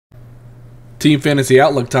Team Fantasy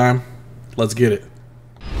Outlook time. Let's get it.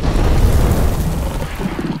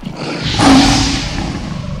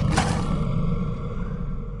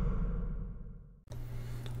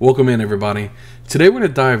 Welcome in, everybody. Today we're going to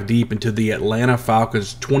dive deep into the Atlanta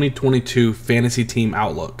Falcons 2022 Fantasy Team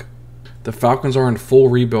Outlook. The Falcons are in full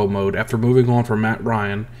rebuild mode after moving on from Matt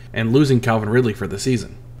Ryan and losing Calvin Ridley for the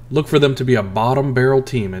season. Look for them to be a bottom barrel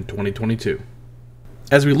team in 2022.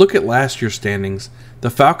 As we look at last year's standings, the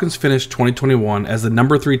Falcons finished 2021 as the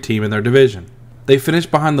number 3 team in their division. They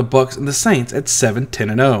finished behind the Bucs and the Saints at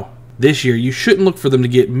 7-10-0. This year, you shouldn't look for them to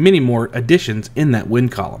get many more additions in that win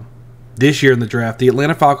column. This year in the draft, the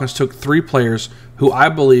Atlanta Falcons took 3 players who I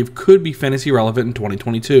believe could be fantasy relevant in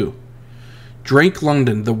 2022. Drake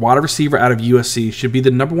London, the wide receiver out of USC, should be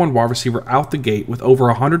the number 1 wide receiver out the gate with over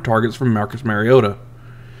 100 targets from Marcus Mariota.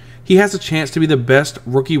 He has a chance to be the best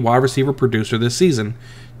rookie wide receiver producer this season,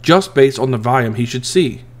 just based on the volume he should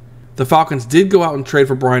see. The Falcons did go out and trade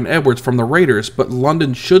for Bryan Edwards from the Raiders, but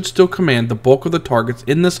London should still command the bulk of the targets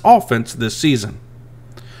in this offense this season.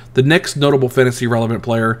 The next notable fantasy relevant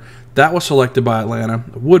player that was selected by Atlanta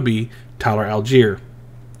would be Tyler Algier,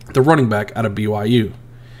 the running back out of BYU.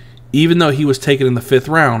 Even though he was taken in the 5th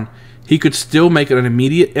round, he could still make an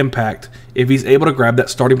immediate impact if he's able to grab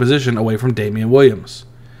that starting position away from Damian Williams.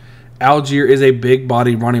 Algier is a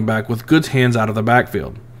big-bodied running back with good hands out of the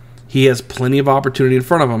backfield. He has plenty of opportunity in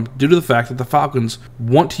front of him due to the fact that the Falcons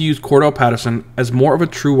want to use Cordell Patterson as more of a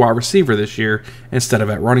true wide receiver this year instead of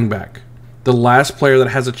at running back. The last player that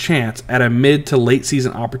has a chance at a mid to late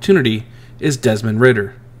season opportunity is Desmond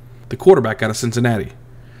Ridder, the quarterback out of Cincinnati.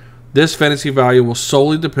 This fantasy value will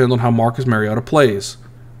solely depend on how Marcus Mariota plays.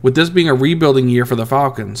 With this being a rebuilding year for the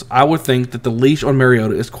Falcons, I would think that the leash on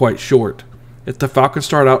Mariota is quite short. If the Falcons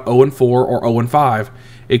start out 0-4 or 0-5,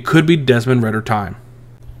 it could be Desmond Ridder time.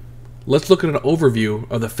 Let's look at an overview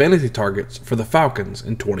of the fantasy targets for the Falcons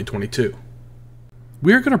in 2022.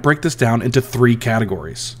 We are going to break this down into 3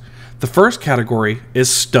 categories. The first category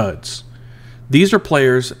is studs. These are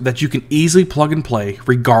players that you can easily plug and play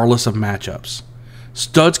regardless of matchups.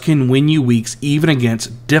 Studs can win you weeks even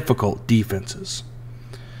against difficult defenses.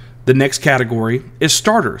 The next category is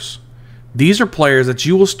starters. These are players that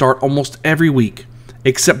you will start almost every week,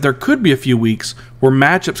 except there could be a few weeks where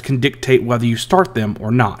matchups can dictate whether you start them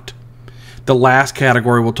or not. The last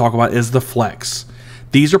category we'll talk about is the flex.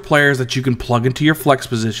 These are players that you can plug into your flex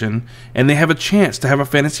position and they have a chance to have a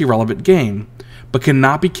fantasy relevant game, but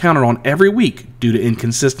cannot be counted on every week due to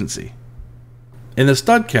inconsistency. In the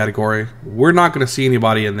stud category, we're not going to see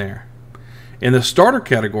anybody in there. In the starter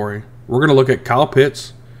category, we're going to look at Kyle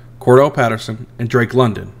Pitts, Cordell Patterson, and Drake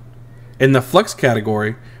London. In the flex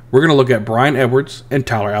category, we're going to look at Bryan Edwards and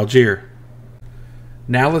Tyler Algier.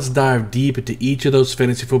 Now let's dive deep into each of those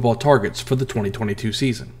fantasy football targets for the 2022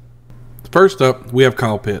 season. First up, we have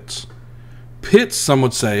Kyle Pitts. Pitts, some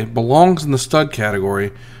would say, belongs in the stud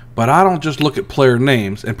category, but I don't just look at player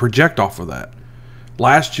names and project off of that.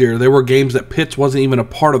 Last year, there were games that Pitts wasn't even a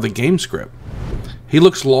part of the game script. He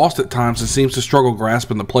looks lost at times and seems to struggle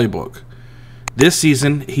grasping the playbook. This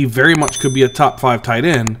season, he very much could be a top 5 tight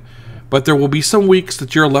end, but there will be some weeks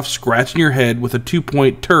that you're left scratching your head with a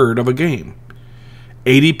 2-point turd of a game.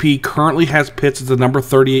 ADP currently has Pitts as the number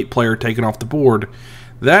 38 player taken off the board.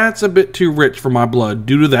 That's a bit too rich for my blood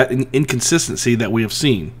due to that inconsistency that we have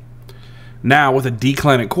seen. Now, with a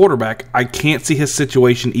decline at quarterback, I can't see his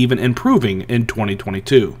situation even improving in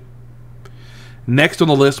 2022. Next on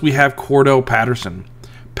the list, we have Cordell Patterson.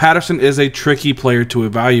 Patterson is a tricky player to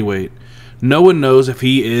evaluate. No one knows if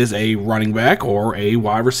he is a running back or a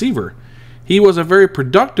wide receiver. He was a very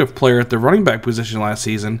productive player at the running back position last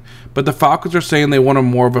season, but the Falcons are saying they want him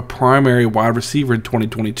more of a primary wide receiver in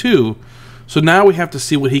 2022, so now we have to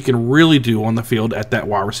see what he can really do on the field at that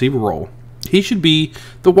wide receiver role. He should be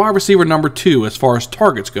the wide receiver number 2 as far as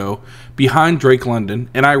targets go, behind Drake London,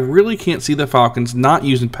 and I really can't see the Falcons not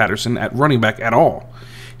using Patterson at running back at all.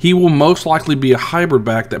 He will most likely be a hybrid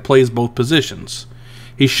back that plays both positions.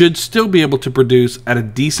 He should still be able to produce at a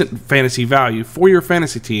decent fantasy value for your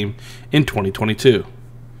fantasy team in 2022.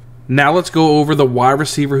 Now let's go over the wide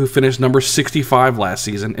receiver who finished number 65 last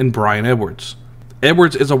season in Bryan Edwards.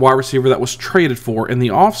 Edwards is a wide receiver that was traded for in the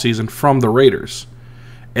offseason from the Raiders.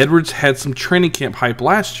 Edwards had some training camp hype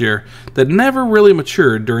last year that never really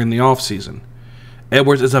matured during the offseason.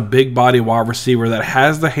 Edwards is a big body wide receiver that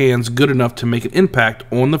has the hands good enough to make an impact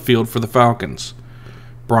on the field for the Falcons.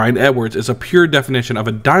 Bryan Edwards is a pure definition of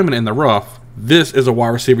a diamond in the rough. This is a wide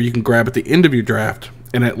receiver you can grab at the end of your draft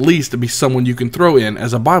and at least be someone you can throw in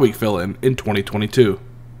as a bye week fill-in in 2022.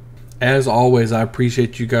 As always, I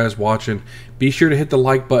appreciate you guys watching. Be sure to hit the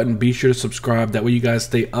like button. Be sure to subscribe. That way you guys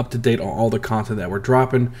stay up to date on all the content that we're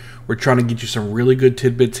dropping. We're trying to get you some really good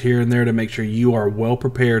tidbits here and there to make sure you are well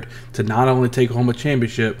prepared to not only take home a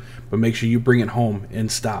championship, but make sure you bring it home in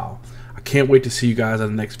style. I can't wait to see you guys in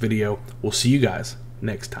the next video. We'll see you guys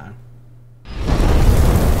next time.